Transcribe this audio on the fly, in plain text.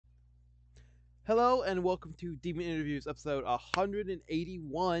Hello and welcome to Demon Interviews episode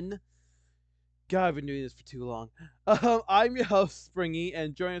 181. God, I've been doing this for too long. I'm your host, Springy,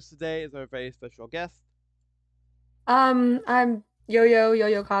 and joining us today is our very special guest. I'm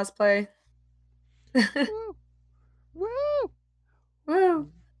yo-yo cosplay. Woo! Woo!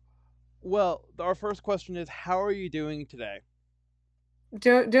 Woo. Well, our first question is, how are you doing today?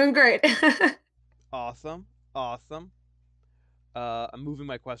 Doing great. Awesome. Awesome. I'm moving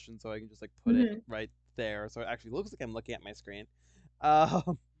my question so I can just put it Mhm. right there so it actually looks like I'm looking at my screen.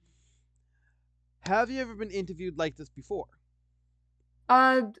 Um, have you ever been interviewed like this before?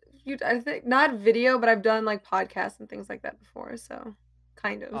 Uh, I think not video, but I've done like podcasts and things like that before, so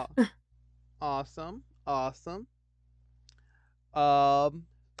kind of. Uh, awesome. Awesome. Um,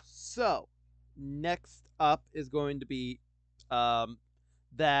 so next up is going to be um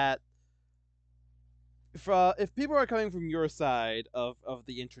that if people are coming from your side of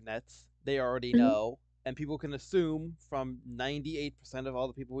the internet, they already Mhm. know, and people can assume from 98% of all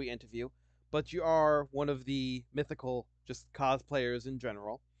the people we interview, but you are one of the mythical just cosplayers in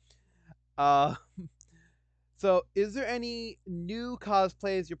general. Uh, so is there any new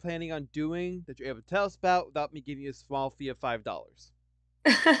cosplays you're planning on doing that you're able to tell us about without me giving you a small fee of $5?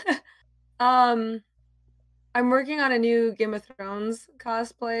 Um, I'm working on a new Game of Thrones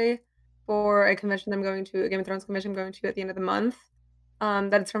cosplay for a convention I'm going to, a Game of Thrones convention I'm going to at the end of the month.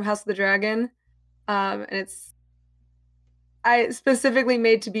 That's from House of the Dragon. And it's I specifically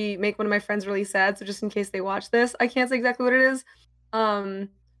made to be make one of my friends really sad, so just in case they watch this, I can't say exactly what it is. Um,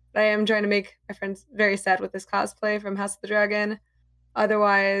 but I am trying to make my friends very sad with this cosplay from House of the Dragon.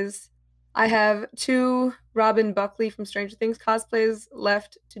 Otherwise, I have 2 Robin Buckley from Stranger Things cosplays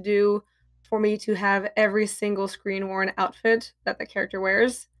left to do for me to have every single screen-worn outfit that the character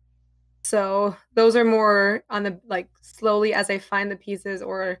wears. So, those are more on the like, slowly as I find the pieces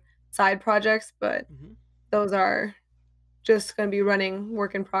or side projects, but Mm-hmm. those are just gonna be running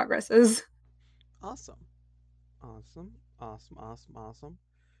work in progresses. Awesome. Awesome. Awesome. Awesome. Awesome.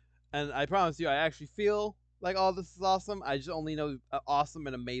 And I promise you, I actually feel like all this is awesome. I just only know awesome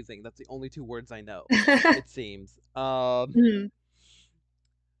and amazing. That's the only two words I know, it seems. Mhm.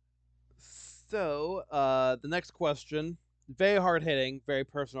 The next question, very hard hitting, very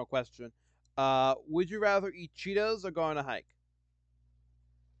personal question. Would you rather eat Cheetos or go on a hike?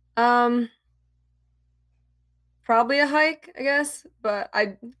 Um, Probably a hike, I guess, but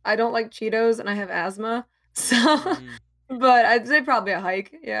I don't like Cheetos and I have asthma, so Mm, but I'd say probably a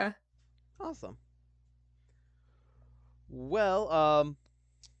hike, yeah. awesome. Well,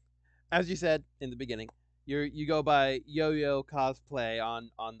 as you said in the beginning, you go by yoyo.cosplay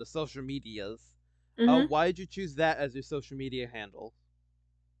on the social medias. Mhm. Why did you choose that as your social media handle?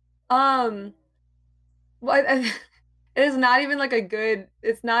 Um, well, it is not even like a good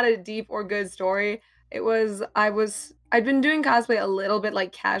it's not a deep or good story. I'd been doing cosplay a little bit,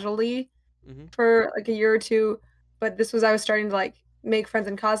 like, casually Mm-hmm. for, like, a year or 2, but this was I was starting to, like, make friends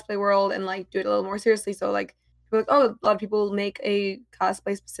in cosplay world and, like, do it a little more seriously, so, like, people like, "Oh, a lot of people make a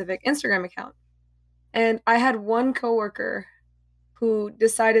cosplay specific Instagram account." And I had one coworker who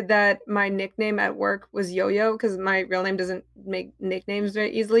decided that my nickname at work was Yo-Yo because my real name doesn't make nicknames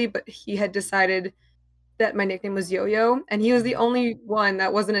very easily, but he had decided that my nickname was Yo-Yo, and he was the Mm-hmm. only one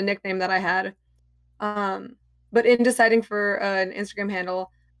that wasn't a nickname that I had. Um, but in deciding for an Instagram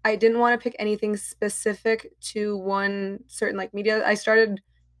handle, I didn't wanna pick anything specific to one certain, like, media. I started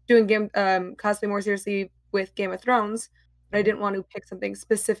doing cosplay more seriously with Game of Thrones, but I Mm-hmm. didn't want to pick something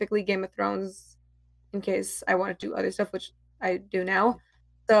specifically Game of Thrones in case I wanna do other stuff, which I do now.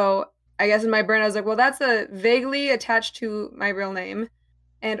 So, I guess in my brain, I was like, "Well, that's, a vaguely attached to my real name,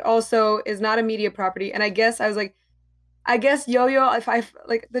 and also is not a media property," and I guess I was like, I guess yo-yo, if I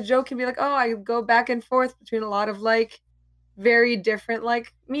like, the joke can be like, "Oh, I go back and forth between a lot of, like, very different,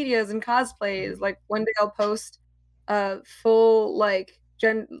 like, medias and cosplays." Mm-hmm. Like, one day I'll post, full, like,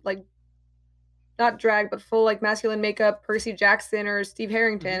 not drag, but full, like, masculine makeup, Percy Jackson or Steve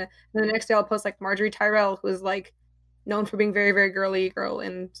Mm-hmm. Harrington, and the next day I'll post, like, Marjorie Tyrell, who is, like, known for being very, very girly girl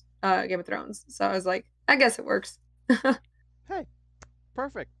in, Game of Thrones. So I was like, "I guess it works." Hey,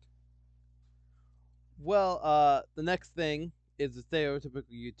 perfect. Well, the next thing is the stereotypical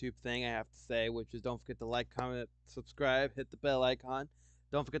YouTube thing I have to say, which is don't forget to like, comment, subscribe, hit the bell icon.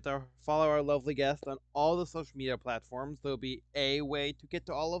 Don't forget to follow our lovely guest on all the social media platforms. There'll be a way to get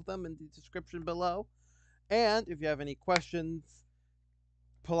to all of them in the description below. And if you have any questions,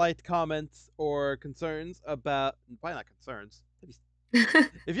 polite comments, or concerns about, probably not concerns.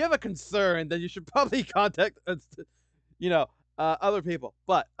 If you have a concern, then you should probably contact us, you know, other people.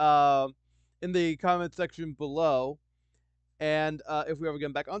 But in the comment section below, And if we ever get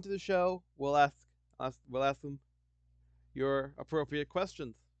him back onto the show, we'll ask him your appropriate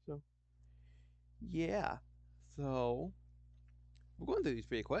questions. So yeah, so we're going through these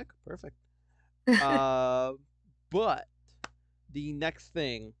pretty quick. Perfect. Uh, but the next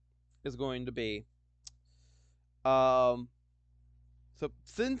thing is going to be um. So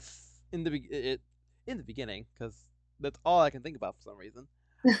since in the beginning, because that's all I can think about for some reason.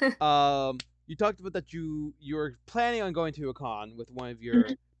 You talked about that you're planning on going to a con with one of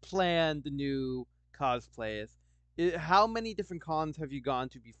your planned new cosplays. How many different cons have you gone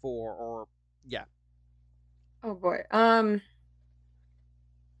to before? Or yeah. Oh boy.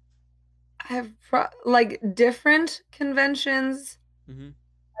 I have like different conventions. Mm-hmm.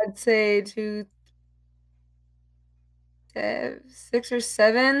 I'd say to 6 or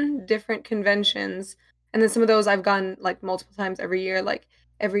 7 different conventions, and then some of those I've gone like multiple times every year. Like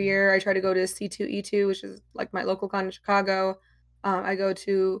every Mm-hmm. year, I try to go to C2E2, which is like my local con in Chicago. I go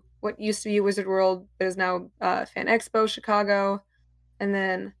to what used to be Wizard World, but is now Fan Expo Chicago, and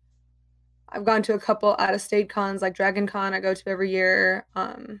then I've gone to a couple out of state cons like Dragon Con. I go to every year.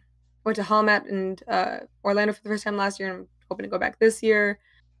 Went to Hallmat and Orlando for the first time last year, and I'm hoping to go back this year.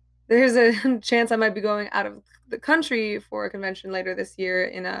 There's a chance I might be going out of the country for a convention later this year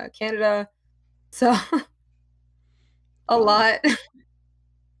in Canada. So a Oh, lot.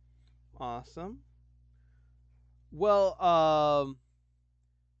 awesome. Well,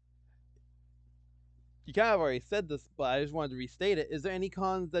 you kind of already said this, but I just wanted to restate it. Is there any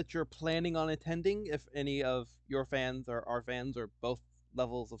cons that you're planning on attending if any of your fans or our fans or both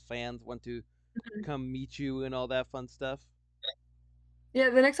levels of fans want to come meet you and all that fun stuff? Yeah,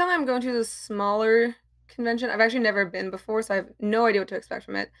 the next time I'm going to the smaller convention, I've actually never been before, so I have no idea what to expect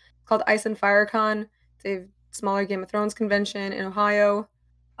from it. It's called Ice and Fire Con. It's a smaller Game of Thrones convention in Ohio.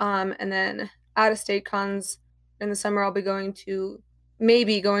 And then out of state cons in the summer, I'll be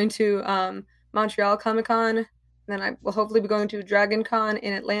maybe going to Montreal Comic Con. And then I will hopefully be going to Dragon Con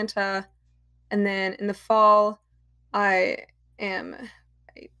in Atlanta. And then in the fall, I am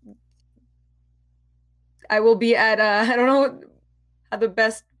I, I will be at I don't know the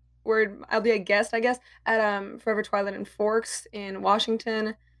best word. I'll be a guest, I guess, at Forever Twilight and Forks in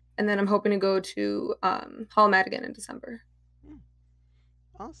Washington, and then I'm hoping to go to Hall Madigan in December. Hmm,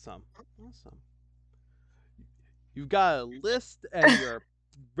 awesome, awesome. You've got a list and you're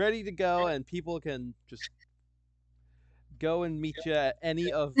ready to go, and people can just go and meet you at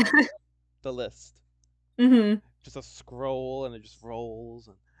any of the list. Hmm. Just a scroll and it just rolls.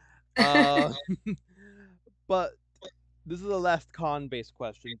 Uh, but this is the last con based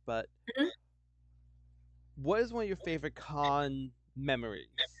question. But what is one of your favorite con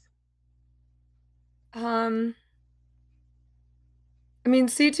memories? Um, I mean,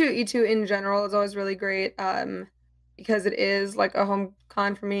 C2E2 in general is always really great because it is like a home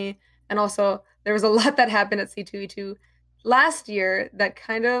con for me. And also, there was a lot that happened at C2E2 last year that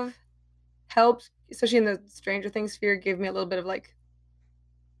kind of helped, especially in the Stranger Things sphere, gave me a little bit of like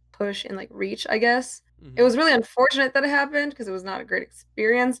push and like reach, I guess. It Mm-hmm. was really unfortunate that it happened because it was not a great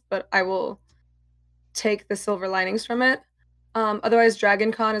experience, but I will take the silver linings from it. Otherwise,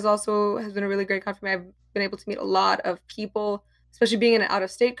 Dragon Con is also has been a really great con for me. I've been able to meet a lot of people, especially being in an out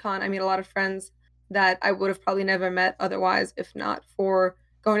of state con. I meet a lot of friends that I would have probably never met otherwise if not for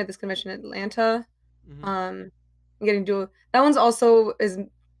going to this convention in Atlanta. Mm-hmm. Um, getting to that one's also is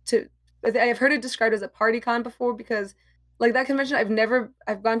to I've heard it described as a party con before because like that convention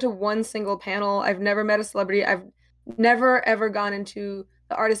I've gone to one single panel. I've never met a celebrity. I've never ever gone into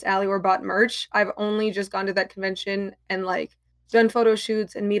the artist alley or bought merch. I've only just gone to that convention and like done photo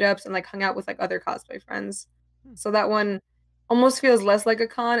shoots and meetups and like hung out with like other cosplay friends. Hmm. So that one almost feels less like a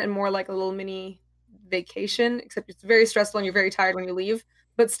con and more like a little mini vacation, except it's very stressful and you're very tired when you leave,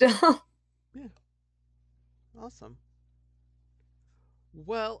 but still. Yeah, awesome.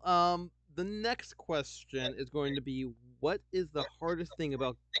 Well, the next question is going to be, what is the hardest thing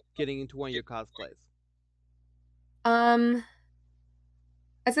about getting into one of your cosplays? um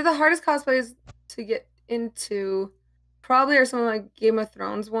I'd say the hardest cosplays to get into probably are some of my Game of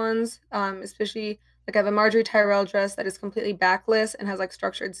Thrones ones. Especially like I have a Marjorie Tyrell dress that is completely backless and has like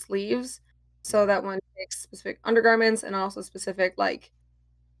structured sleeves. So Mm-hmm. that one takes specific undergarments and also specific like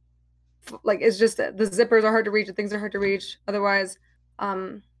it's just the zippers are hard to reach and things are hard to reach. Otherwise,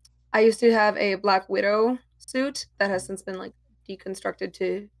 um, I used to have a Black Widow suit that has since been like deconstructed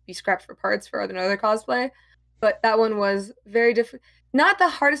to be scrapped for parts for another cosplay. But that one was very different. Not the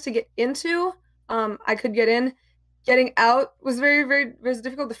hardest to get into. I could get in. Getting out was very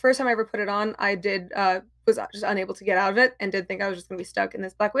difficult. The first time I ever put it on, I did was just unable to get out of it and did think I was just gonna be stuck in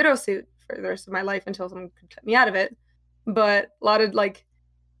this Black Widow suit for the rest of my life until someone could cut me out of it. but a lot of like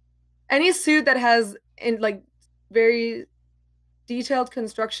any suit that has in like very detailed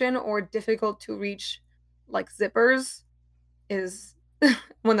construction or difficult to reach like zippers is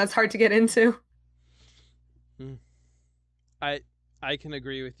one that's hard to get into. Mm. I I can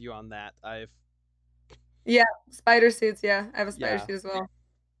agree with you on that. I've Yeah, spider suits. Yeah, I have a spider yeah, suit as well.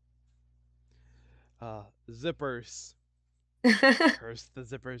 zippers. Curse the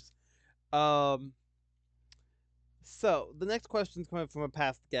zippers. Um, so the next question is coming from a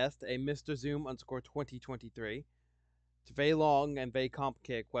past guest, a Mr. Zoom underscore 2023. It's a very long and very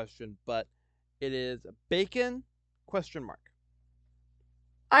complicated question, but it is bacon question mark.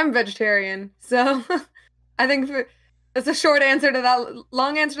 I'm vegetarian, so I think it's a short answer to that.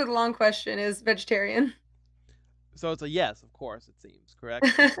 Long answer to the long question is vegetarian. So it's a yes, of course. It seems correct.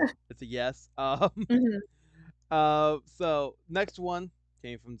 It's a yes. Mhm. So next one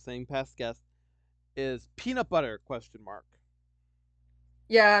came from the same past guest is peanut butter question mark.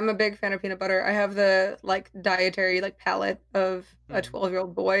 Yeah, I'm a big fan of peanut butter. I have the like dietary like palate of a Mm-hmm.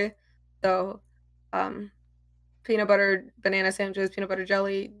 12-year-old boy. So, um, peanut butter banana sandwiches, peanut butter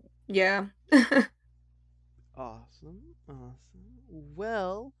jelly. Yeah. Awesome, awesome.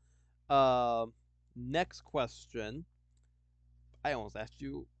 Well, um, next question. I almost asked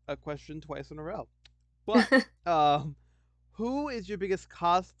you a question twice in a row, but um, who is your biggest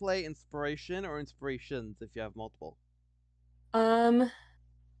cosplay inspiration or inspirations if you have multiple? Um,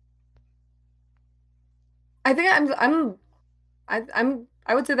 I think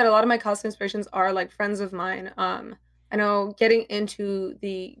I would say that a lot of my costume inspirations are like friends of mine. I know getting into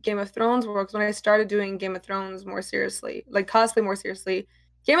the Game of Thrones world, 'cause when I started doing Game of Thrones more seriously, like cosplay more seriously,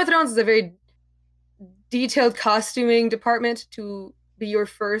 Game of Thrones is a very detailed costuming department to be your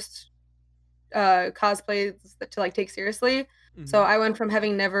first cosplay to like take seriously. So Mm-hmm. I went from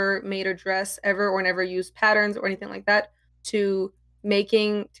having never made a dress ever or never used patterns or anything like that to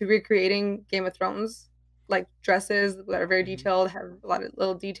recreating Game of Thrones like dresses that are very Mm-hmm. detailed, have a lot of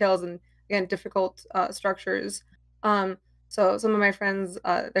little details and again difficult structures. Um, so some of my friends,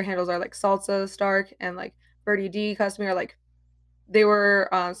 their handles are like Salsa Stark and like Birdie D costuming are like they were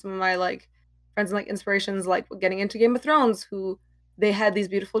some of my like friends and like inspirations like getting into Game of Thrones who they had these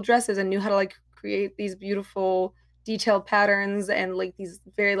beautiful dresses and knew how to like create these beautiful detailed patterns and like these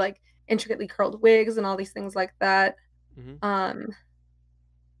very like intricately curled wigs and all these things like that. Mm-hmm. Um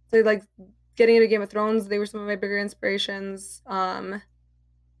so like getting into Game of Thrones, they were some of my bigger inspirations.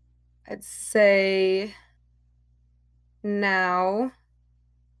 I'd say now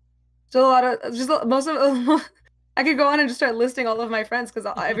still a lot of just most of I could go on and just start listing all of my friends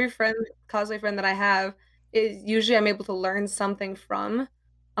because every friend, cosplay friend that I have is usually I'm able to learn something from.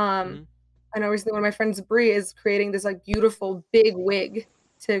 Um, Mm-hmm. I know recently one of my friends, Bree, is creating this like beautiful big wig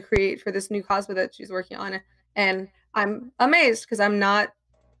to create for this new cosplay that she's working on, and I'm amazed because I'm not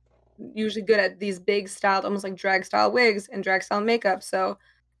usually good at these big styled, almost like drag style wigs and drag style makeup. So,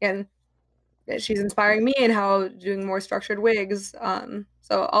 and she's inspiring me in how doing more structured wigs.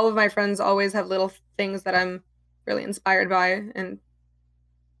 So all of my friends always have little things that I'm really inspired by and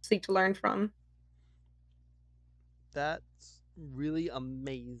seek to learn from. That's really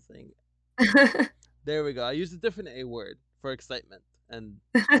amazing. There we go. I used a different A word for excitement and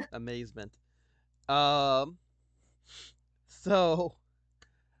amazement. Um, so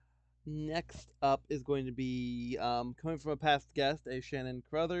next up is going to be coming from a past guest, a Shannon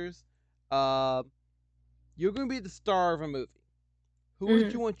Crothers. Um, you're going to be the star of a movie. Who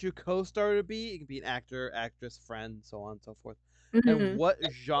would you Mhm, want your co-star to be? It can be an actor, actress, friend, so on and so forth. And mhm. what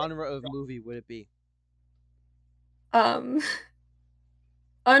genre of movie would it be? Um,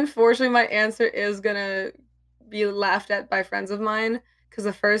 unfortunately, my answer is gonna be laughed at by friends of mine because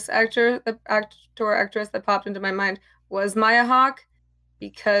the actor actress that popped into my mind was Maya Hawke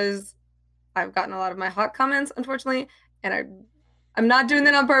because I've gotten a lot of my hot comments, unfortunately, and I'm not doing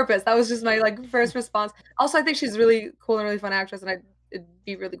that on purpose. That was just my like first response. Also, I think she's really cool and really fun actress, and it'd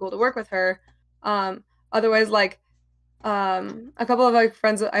be really cool to work with her. Um, otherwise, like a couple of like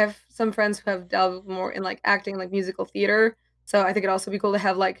friends, I have some friends who have delved more in like acting, like musical theater. So I think it'd also be cool to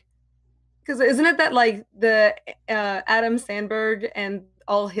have like because isn't it that like the Adam Sandberg and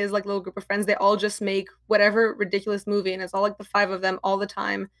all his like little group of friends, they all just make whatever ridiculous movie, and it's all like the five of them all the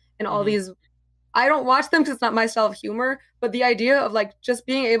time, and all Mm-hmm. these I don't watch them because it's not my style of humor, but the idea of like just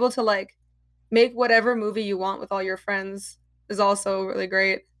being able to like make whatever movie you want with all your friends is also really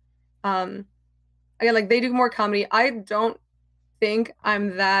great. Um, again, like they do more comedy. I don't think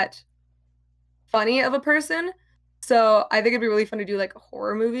I'm that funny of a person, so I think it'd be really fun to do like a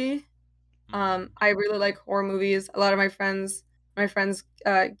horror movie. Mm. I really like horror movies. A lot of my friends,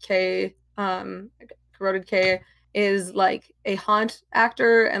 Kay, Corroded Kay, is like a haunt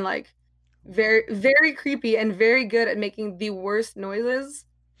actor and like very very creepy and very good at making the worst noises.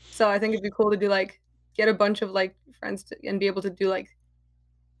 So I think it'd be cool to do like get a bunch of like friends to, and be able to do like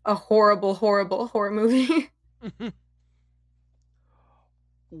a horrible, horrible horror movie.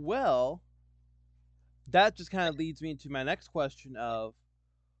 Well, that just kind of leads me into my next question of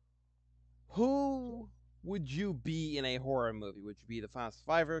who would you be in a horror movie? Would you be the final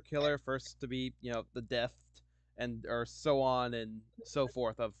survivor, killer, first to be, the death, and or so on and so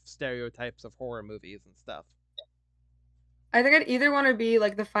forth of stereotypes of horror movies and stuff? I think I'd either want to be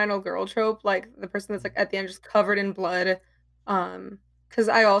like the final girl trope, like the person that's like at the end just covered in blood. Um, because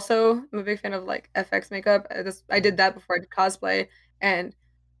I also am a big fan of like FX makeup. I Mm-hmm. did that before I did cosplay, and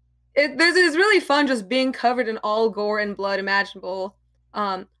it's really fun just being covered in all gore and blood imaginable.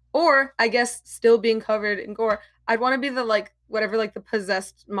 Or I guess still being covered in gore. I'd want to be the like whatever like the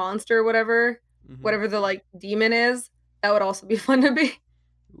possessed monster, or Mm-hmm. whatever the like demon is. That would also be fun to be.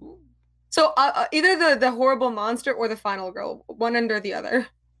 Ooh. So either the horrible monster or the final girl, one end or the other.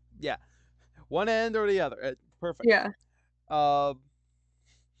 Yeah, one end or the other. Perfect. Yeah. Um,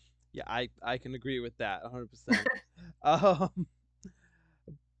 yeah, I can agree with that 100%. Um,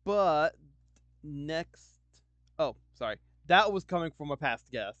 but next, oh, sorry, that was coming from a past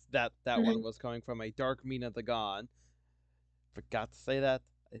guest. That one Mhm. was coming from a Dark Mina the Gone. Forgot to say that.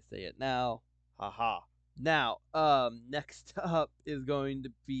 I say it now. Haha. Now, next up is going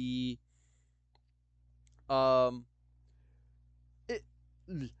to be um, it,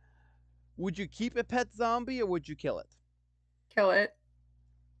 would you keep a pet zombie or would you kill it? Kill it.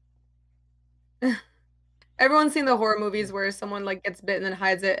 Everyone's seen the horror Yeah, movies where someone like gets bit and then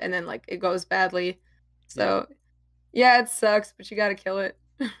hides it and then like it goes badly. yeah, So yeah, it sucks, but you gotta kill it.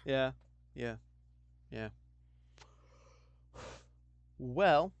 yeah, yeah, yeah.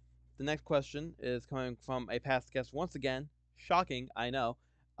 Well, the next question is coming from a past guest once again. Shocking, I know.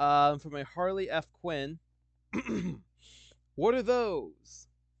 From a Harley F. Quinn. What are those?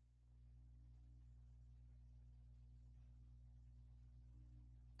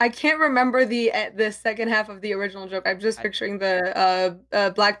 I can't remember the second half of the original joke. I'm just I. picturing the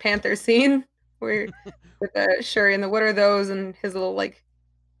Black Panther scene where with the Shuri and the what are those and his little like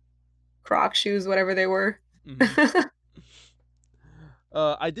Croc shoes, whatever they were. Mhm.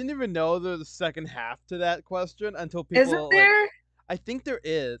 I didn't even know there was a second half to that question until Isn't people like. there? I think there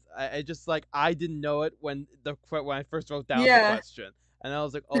is. I just like I didn't know it when I first wrote down the Yeah. question, and I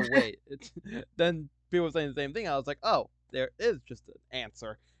was like, oh wait. It's then people were saying the same thing. I was like, oh, there is just an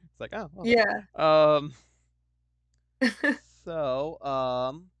answer. It's like, oh, okay. Yeah. So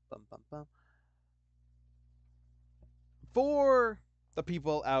bum, bum, bum. For the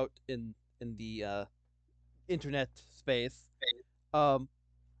people out in the internet space, um,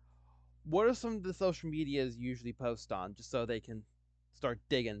 what are some of the social medias you usually post on, just so they can start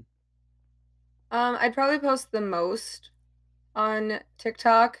digging? I'd probably post the most on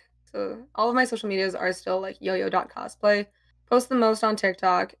TikTok. So all of my social medias are still like yoyo.cosplay. Post the most on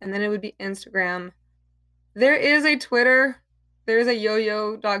TikTok, and then it would be Instagram. There is a Twitter. There is a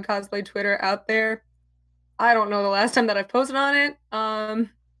yoyo.cosplay Twitter out there. I don't know the last time that I've posted on it.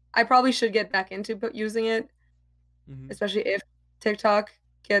 I probably should get back into using it, Mm-hmm. especially if TikTok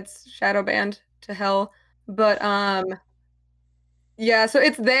gets shadow banned to hell. But yeah, so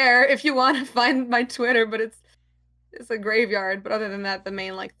it's there if you want to find my Twitter, but it's a graveyard. But other than that, the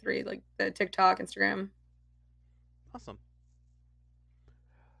main like three, like the TikTok, Instagram. Awesome.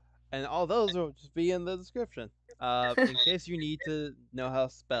 And all those will just be in the description. In case you need to know how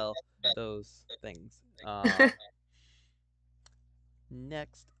to spell those things.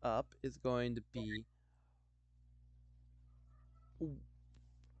 Next up is going to be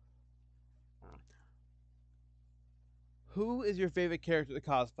who is your favorite character to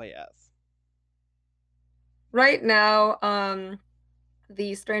cosplay as? Right now,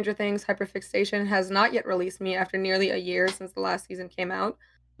 the Stranger Things hyperfixation has not yet released me after nearly a year since the last season came out,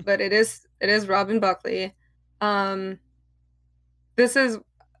 but it is Robin Buckley. Um, this is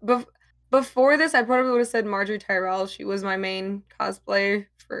bef before this, I probably would have said Marjorie Tyrell. She was my main cosplay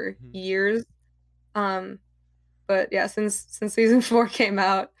for Mhm. years. Um, but yeah, since season 4 came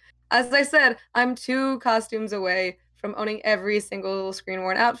out, as I said, I'm 2 costumes away from owning every single screen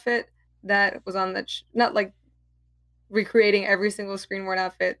worn outfit that was on the not like recreating every single screen worn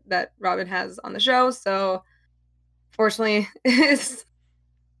outfit that Robin has on the show. So fortunately, it's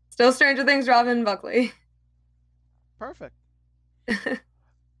still Stranger Things Robin Buckley. Perfect.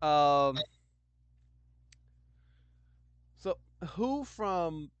 Um, so who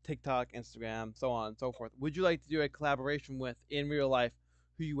from TikTok, Instagram, so on and so forth, would you like to do a collaboration with in real life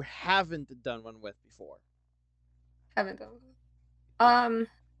who you haven't done one with before? haven't done. Um,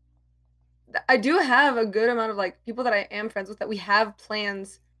 I do have a good amount of, like, people that I am friends with that we have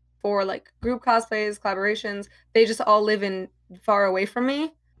plans for, like, group cosplays, collaborations. They just all live in far away from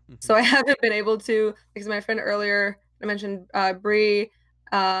me, Hmm. so I haven't been able to because my friend earlier, I mentioned, Bree,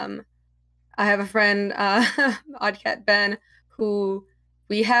 um, I have a friend, Oddcat Ben, who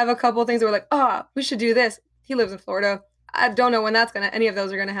we have a couple things that we're like, "Ah, we should do this." He lives in Florida. I don't know when that's gonna any of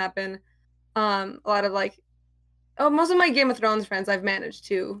those are gonna happen. A lot of, like, oh, most of my Game of Thrones friends I've managed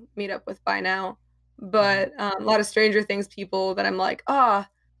to meet up with by now, Hmm. but, a lot of Stranger Things people that I'm like, "Ah,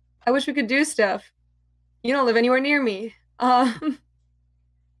 I wish we could do stuff. You don't live anywhere near me."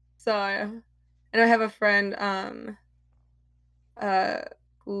 So and I have a friend, uh,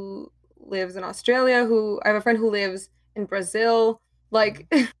 who lives in Australia, who I have a friend who lives in Brazil. Hmm. Like,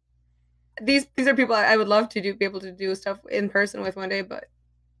 these are people I would love to be able to do stuff in person with one day, but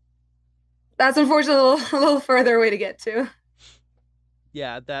that's unfortunately a little further away to get to.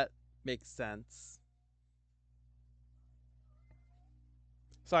 Yeah, that makes sense.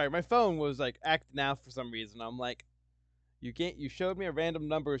 Sorry, my phone was like acting out for some reason. I'm like, you can't. You showed me a random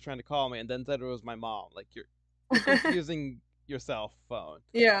number trying to call me, and then said it was my mom. Like you're confusing yourself, phone.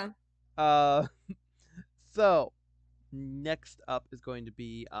 Yeah. Uh, so next up is going to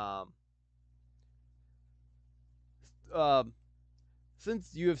be um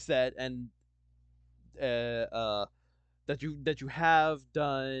since you have said and that you have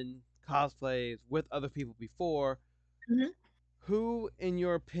done cosplays with other people before, Mhm. who in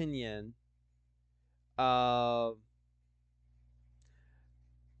your opinion uh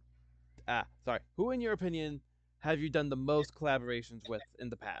who in your opinion have you done the most collaborations with in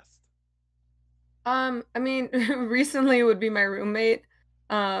the past? I mean, recently would be my roommate,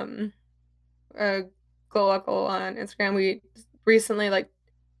 um, uh, Glowuckle on Instagram. We recently, like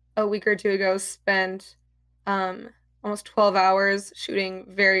a week or 2 ago, spent, um, almost 12 hours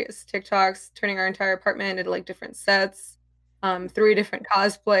shooting various TikToks, turning our entire apartment into, like, different sets, 3 different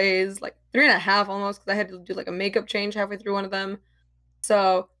cosplays, like 3.5 almost, because I had to do, like, a makeup change halfway through one of them.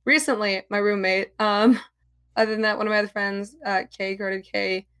 So, recently, my roommate, other than that, one of my other friends, Kay, Corded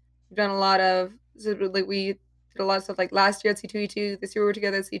K, we've done a lot of so, like, we did a lot of stuff, like, last year at C2E2, this year we were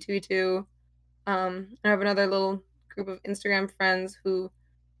together at C2E2. I have another little group of Instagram friends who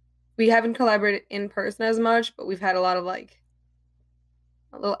we haven't collaborated in person as much, but we've had a lot of, like,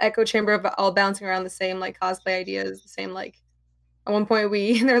 a little echo chamber of all bouncing around the same, like, cosplay ideas, the same, like at one point,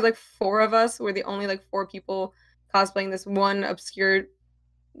 we there was, like, 4 of us. We're the only, like, 4 people cosplaying this one obscure,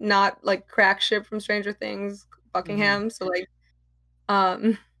 not, like, crack ship from Stranger Things, Mm-hmm. Buckingham, so, like,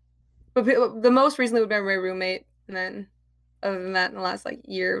 um but the most recently would be my roommate, and then other than that, in the last, like,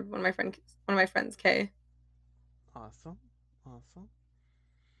 year, one of my friends, Kay. Awesome, awesome.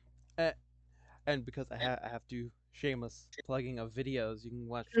 Uh, and because I have to shameless plugging of videos, you can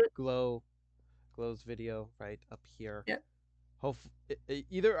watch Mhm. Glow's video right up here. Yeah. Hope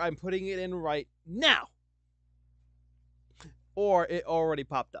either I'm putting it in right now, or it already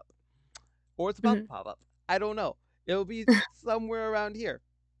popped up, or it's about to Mhm. pop up. I don't know. It'll be somewhere around here.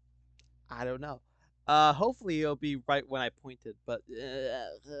 I don't know. Hopefully it'll be right when I pointed, but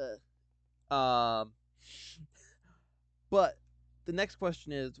but the next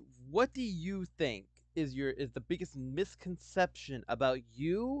question is, what do you think is the biggest misconception about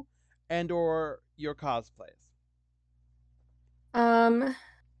you and or your cosplays? Um,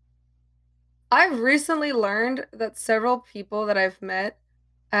 I've recently learned that several people that I've met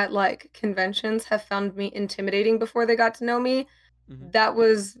at, like, conventions have found me intimidating before they got to know me. Mm-hmm. That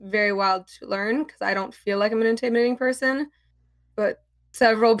was very wild to learn because I don't feel like I'm an intimidating person. But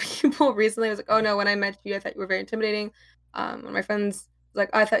several people recently was like, "Oh, no, when I met you, I thought you were very intimidating." One of my friends was like,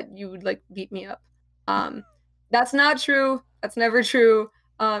 "I thought you would, like, beat me up." Um, that's not true. That's never true.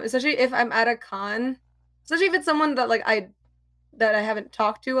 Especially if I'm at a con, especially if it's someone that I haven't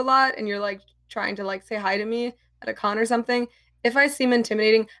talked to a lot and you're, like, trying to, like, say hi to me at a con or something. If I seem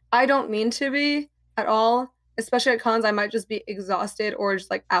intimidating, I don't mean to be at all. Especially at cons, I might just be exhausted or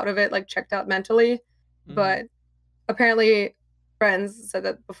just, like, out of it, like, checked out mentally. Mm-hmm. But apparently friends said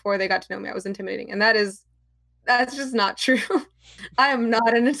that before they got to know me, I was intimidating, and that's just not true. I am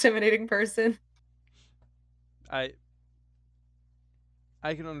not an intimidating person. I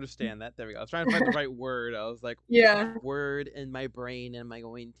I can understand that. There we go. I was trying to find the right word. I was like, what Yeah. word in my brain am I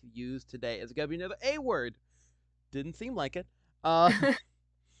going to use today? Is it gonna be another A word? Didn't seem like it. Uh,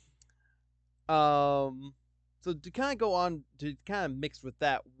 um. So to kind of go on to kind of mix with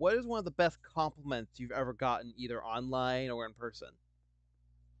that, what is one of the best compliments you've ever gotten, either online or in person?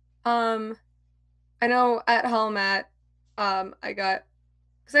 Um, I know at Hellmat, I got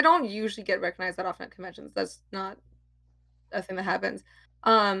because I don't usually get recognized that often at conventions. That's not. a thing that happens.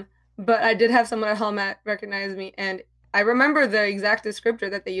 Um, but I did have someone at home that recognized me, and I remember the exact descriptor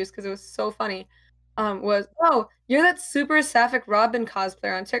that they used because it was so funny. Was, "Oh, you're that super sapphic Robin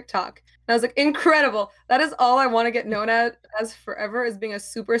cosplayer on TikTok." And I was like, "Incredible! That is all I want to get known as forever, is being a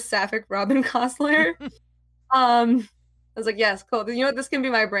super sapphic Robin cosplayer." I was like, "Yes, cool. You know what? This can be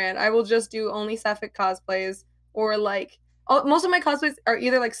my brand. I will just do only sapphic cosplays, or like most of my cosplays are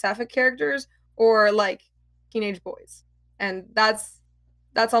either like sapphic characters or like teenage boys, and that's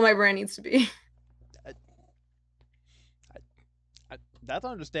all my brand needs to be." I, that's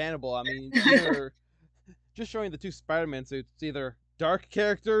understandable. I mean, it's either just showing the two Spider-Man suits, it's either dark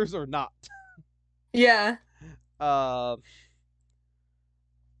characters or not. Yeah. Uh,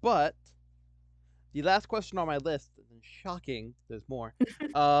 but the last question on my list, and shocking, there's more.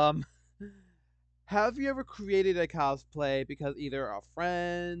 Um, have you ever created a cosplay because either a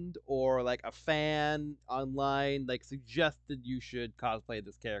friend or like a fan online like suggested you should cosplay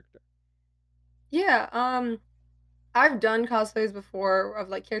this character? Yeah, I've done cosplays before of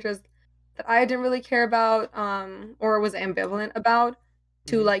like characters that I didn't really care about, or was ambivalent about,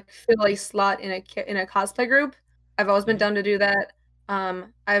 to Mm-hmm. like fill a slot in in a cosplay group. I've always been Mm-hmm. down to do that.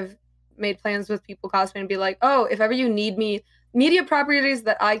 I've made plans with people cosplaying and be like, "Oh, if ever you need me, media properties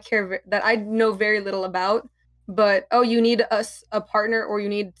that that I know very little about, but oh, you need a partner, or you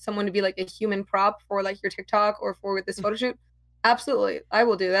need someone to be like a human prop for like your TikTok or for this photo shoot. Absolutely, I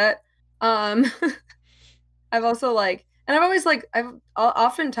will do that." Um, I've also like, and I've always like, I've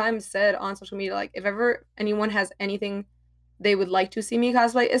oftentimes said on social media, like, if ever anyone has anything they would like to see me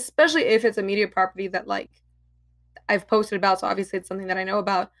cosplay, especially if it's a media property that like I've posted about, so obviously it's something that I know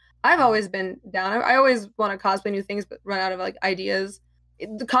about. I've Mm-hmm. always been down. I always want to cosplay new things, but run out of like ideas.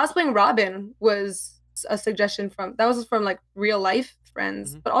 The cosplaying Robin was a suggestion from like real life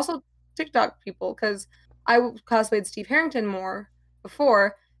friends, Mm-hmm. but also TikTok people, because cosplayed Steve Harrington more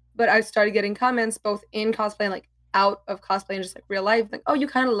before, but I started getting comments both in cosplay and like out of cosplay and just like real life, like, "Oh, you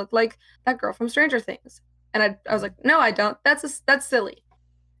kind of look like that girl from Stranger Things," and I was Mm-hmm. like, "No, I don't. That's silly."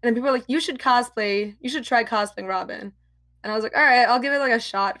 And then people were like, "You should cosplay. You should try cosplaying Robin." And I was like, "All right, I'll give it like a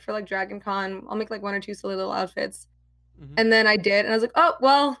shot for like Dragon Con. I'll make like one or two silly little outfits." Mm-hmm. And then I did, and I was like, "Oh,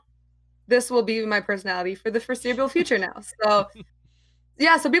 well, this will be my personality for the foreseeable future now." So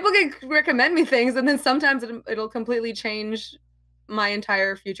yeah, so people can recommend me things, and then sometimes it'll completely change my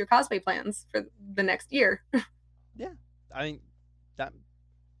entire future cosplay plans for the next year. Yeah, I mean that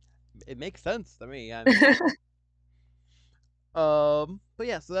it makes sense to me. But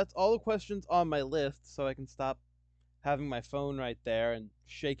yeah, so that's all the questions on my list, so I can stop having my phone right there and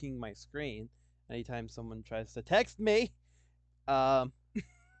shaking my screen anytime someone tries to text me. Um,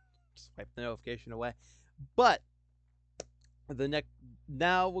 Swipe the notification away. But the next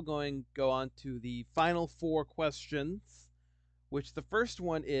now we're going to go on to the final four questions, which the first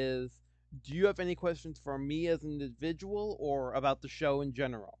one is, do you have any questions for me as an individual or about the show in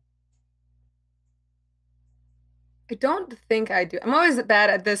general? I don't think I do. I'm always bad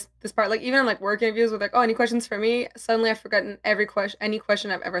at this part. Like even in like work interviews with like, "Oh, any questions for me?" Suddenly I've forgotten any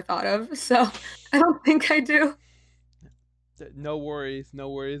question I've ever thought of. So I don't think I do. No worries,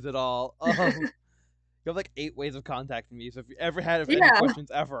 no worries at all. You have like 8 ways of contacting me, so if you ever had any Yeah, questions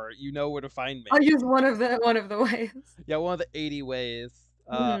ever, you know where to find me. I'll use one of the ways. Yeah, one of the 80 ways.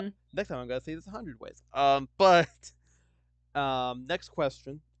 Mhm. Next time I'm gonna say this 100 ways. But next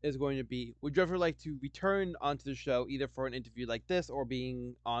question is going to be: would you ever like to return onto the show, either for an interview like this or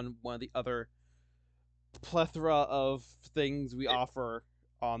being on one of the other plethora of things we offer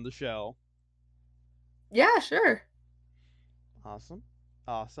on the show? Yeah, sure. Awesome,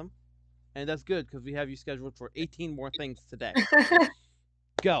 awesome, and that's good because we have you scheduled for 18 more things today.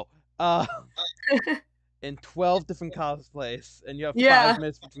 Go. Uh, in 12 different cosplays, and you have Yeah, 5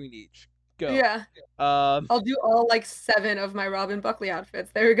 minutes between each. Go. yeah. Um, I'll do all like 7 of my Robin Buckley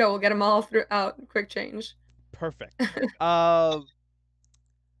outfits. There we go. We'll get them all throughout. Quick change. Perfect. Um,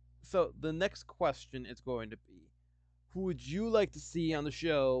 so the next question is going to be, who would you like to see on the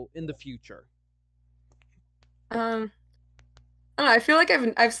show in the future? Um, I don't know, I feel like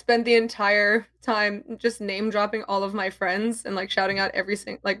I've spent the entire time just name dropping all of my friends and like shouting out every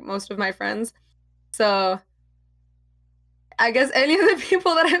single like most of my friends. So I guess any of the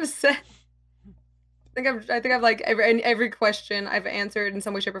people that I've said, I think I've like every question I've answered in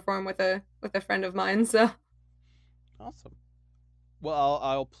some way, shape, or form with a friend of mine. So Awesome. Well,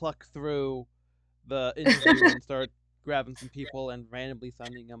 I'll pluck through the interview and start grabbing some people and randomly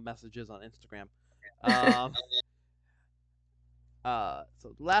sending them messages on Instagram. Um,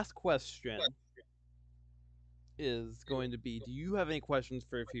 so last question is going to be: do you have any questions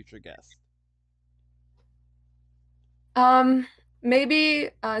for a future guest? Um, maybe,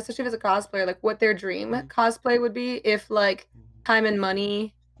 especially if it's a cosplayer, like what their dream Mhm. cosplay would be. If like time and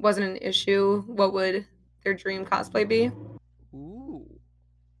money wasn't an issue, what would their dream cosplay be? Ooh.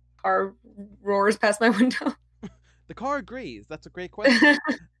 Car roars past my window. The car agrees. That's a great question.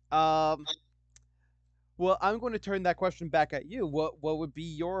 Um, well, I'm going to turn that question back at you. What would be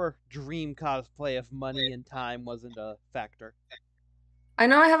your dream cosplay if money and time wasn't a factor? I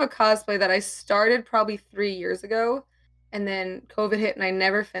know I have a cosplay that I started probably 3 years ago, and then COVID hit and I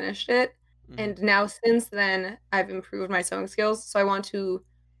never finished it. Hmm. And now since then, I've improved my sewing skills, so I want to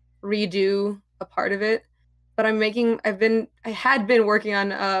redo a part of it. But I had been working on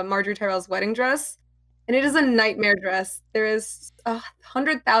Marjorie Tyrell's wedding dress, and it is a nightmare dress. There is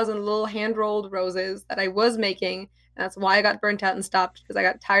 100,000 little hand rolled roses that I was making, and that's why I got burnt out and stopped because I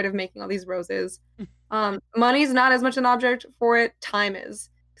got tired of making all these roses. Money's not as much an object for it. Time is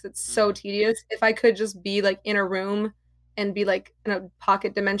because it's so Hmm. tedious. If I could just be like in a room and be like in a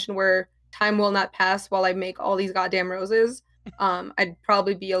pocket dimension where time will not pass while I make all these goddamn roses, I'd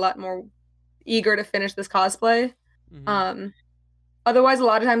probably be a lot more eager to finish this cosplay. Hmm. Um, Otherwise, a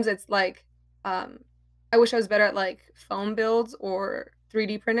lot of times it's like, um, I wish I was better at like foam builds or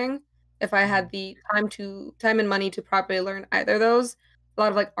 3D printing. If I Hmm. had the time and money to properly learn either of those, a lot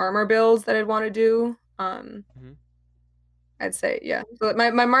of like armor builds that I'd want to do. Hmm. I'd say yeah. So my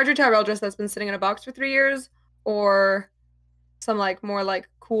Marjorie Tyrell dress that's been sitting in a box for 3 years, or some like more like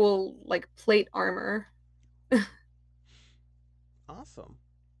cool like plate armor. Awesome.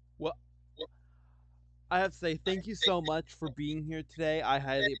 Well, I have to say thank you so much for being here today. I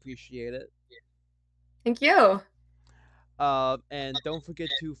highly appreciate it. Thank you. And don't forget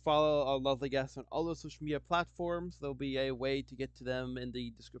to follow our lovely guests on all those social media platforms. There'll be a way to get to them in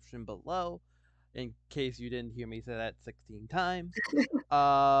the description below, in case you didn't hear me say that 16 times.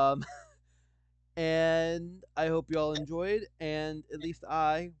 Um, and I hope you all enjoyed, and at least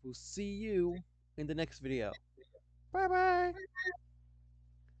I will see you in the next video. Bye bye!